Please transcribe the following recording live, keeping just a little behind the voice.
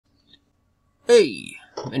Hey,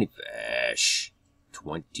 Minifish,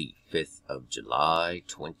 25th of July,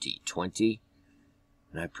 2020,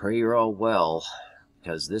 and I pray you're all well,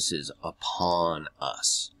 because this is upon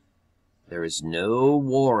us. There is no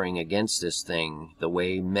warring against this thing the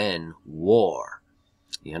way men war.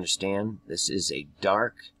 You understand? This is a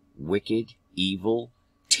dark, wicked, evil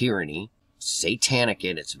tyranny, satanic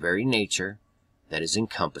in its very nature, that is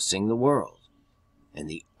encompassing the world. And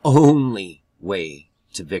the only way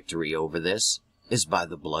to victory over this is by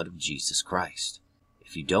the blood of Jesus Christ.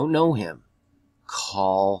 If you don't know him,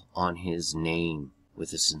 call on his name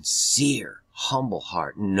with a sincere, humble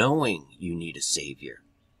heart, knowing you need a Savior,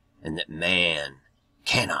 and that man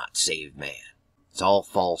cannot save man. It's all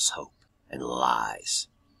false hope and lies.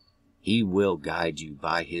 He will guide you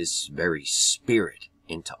by his very Spirit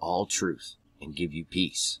into all truth and give you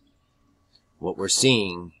peace. What we're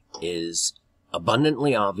seeing is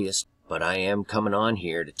abundantly obvious, but I am coming on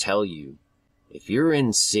here to tell you, if you're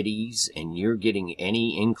in cities and you're getting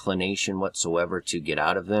any inclination whatsoever to get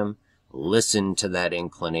out of them, listen to that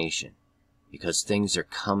inclination, because things are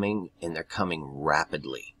coming, and they're coming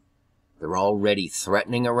rapidly. They're already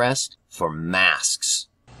threatening arrest for masks.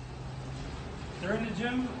 They're in the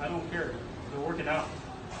gym, I don't care. They're working out.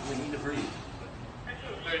 They need to breathe.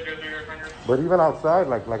 But even outside,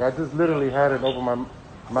 like I just literally had it over my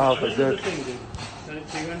mouth like this. This is the thing, dude.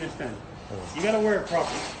 So you understand. You gotta wear it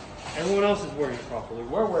properly. Everyone else is wearing it properly.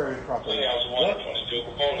 We're wearing it properly.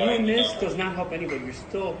 Doing this does not help anybody. You're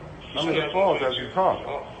still... I'm in the phone as you talk.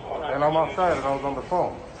 And I'm outside and I was on the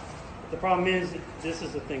phone. The problem is, this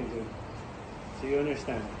is the thing, dude. So you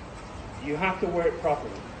understand. You have to wear it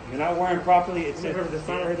properly. If you're not wearing properly, it's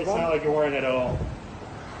not like you're wearing it at all.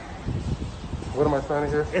 What am I signing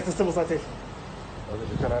here? It's a civil citation.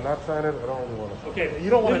 Okay, can I not sign it? I don't really want to. Okay. You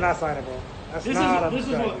don't want to not sign it, bro. That's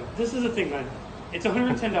this is the thing, man. It's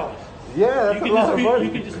 $110. Yeah, that's a lot of money.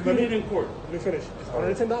 You can dispute it in court. Let me finish. It's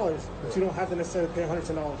 $110, but you don't have to necessarily pay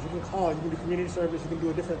 $110. You can call, you can do community service, you can do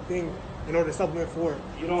a different thing in order to supplement for it.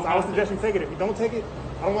 You don't I would suggest you take it. If you don't take it,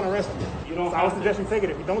 I don't want to arrest you. I would suggest you take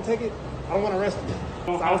it. If you don't take it, I don't want to arrest you.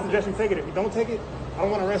 I would suggest you take it. If you don't take it, I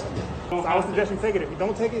don't want to arrest you. I would suggest you take it. If you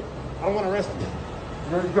don't take it, I don't want to arrest you.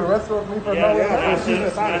 You can arrest me for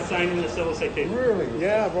not signing the civil citation. Really?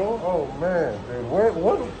 Yeah, bro. Oh man,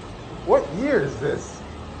 dude. What year is this?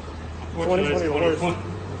 2020,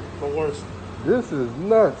 the worst. This is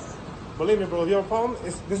nuts. Believe me, bro. If you have a problem,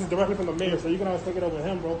 this is directly from the mayor, so you can always take it over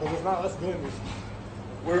him, bro. Because it's not us doing this.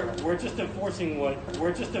 We're just enforcing what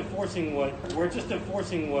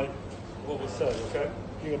was said. Okay.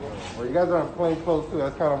 Well, you guys are in plain clothes too.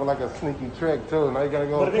 That's kind of like a sneaky trick too. Now you gotta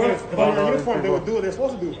go. But if they're in uniform, they would do what they're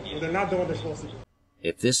supposed to do. But they're not doing what they're supposed to do.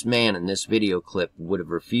 If this man in this video clip would have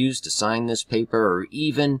refused to sign this paper, or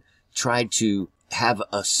even tried to have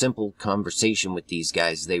a simple conversation with these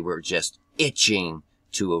guys, they were just itching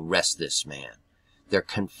to arrest this man. They're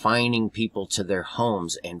confining people to their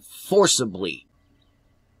homes and forcibly.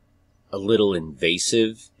 A little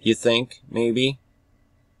invasive, you think, maybe?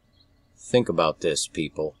 Think about this,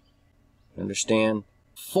 people. Understand?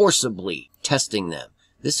 Forcibly testing them.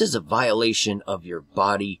 This is a violation of your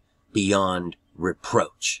body beyond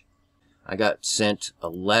reproach. I got sent a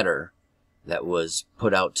letter that was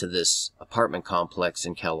put out to this apartment complex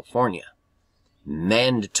in California.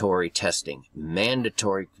 Mandatory testing,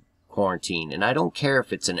 mandatory quarantine, and I don't care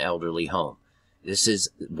if it's an elderly home. This is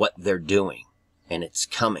what they're doing, and it's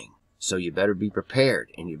coming. So you better be prepared,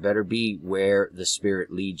 and you better be where the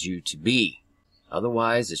Spirit leads you to be.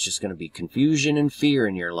 Otherwise, it's just going to be confusion and fear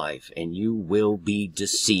in your life, and you will be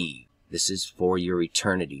deceived. This is for your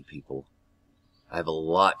eternity, people. I have a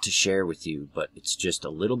lot to share with you, but it's just a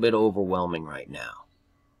little bit overwhelming right now.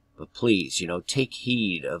 But please, take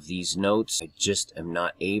heed of these notes. I just am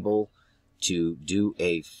not able to do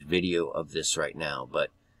a video of this right now, but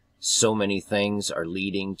so many things are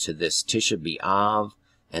leading to this Tisha B'Av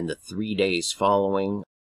and the 3 days following.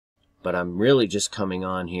 But I'm really just coming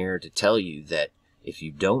on here to tell you that if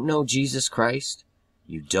you don't know Jesus Christ,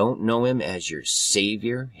 you don't know him as your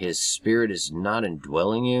Savior, his Spirit is not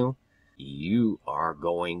indwelling you, you are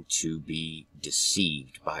going to be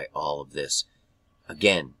deceived by all of this.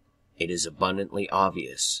 Again, it is abundantly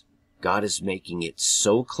obvious. God is making it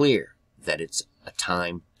so clear that it's a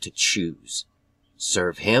time to choose.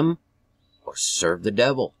 Serve him or serve the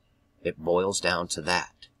devil. It boils down to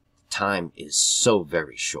that. Time is so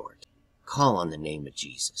very short. Call on the name of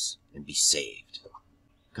Jesus and be saved.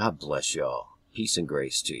 God bless y'all. Peace and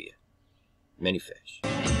grace to you. Minifish.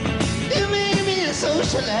 You may be a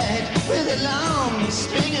socialite with a long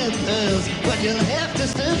string of pearls, but you'll have to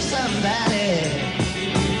serve somebody.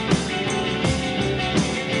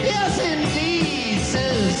 Yes, indeed.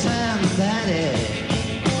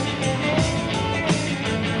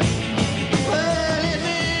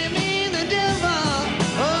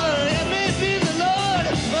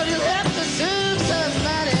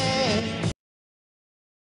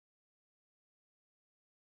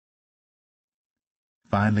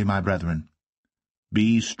 Finally, my brethren,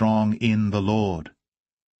 be strong in the Lord,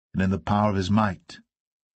 and in the power of his might.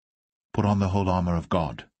 Put on the whole armour of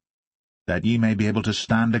God, that ye may be able to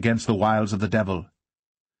stand against the wiles of the devil.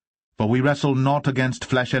 For we wrestle not against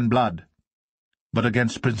flesh and blood, but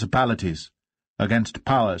against principalities, against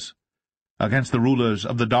powers, against the rulers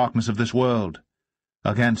of the darkness of this world,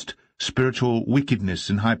 against spiritual wickedness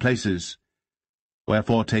in high places.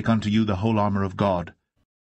 Wherefore take unto you the whole armour of God,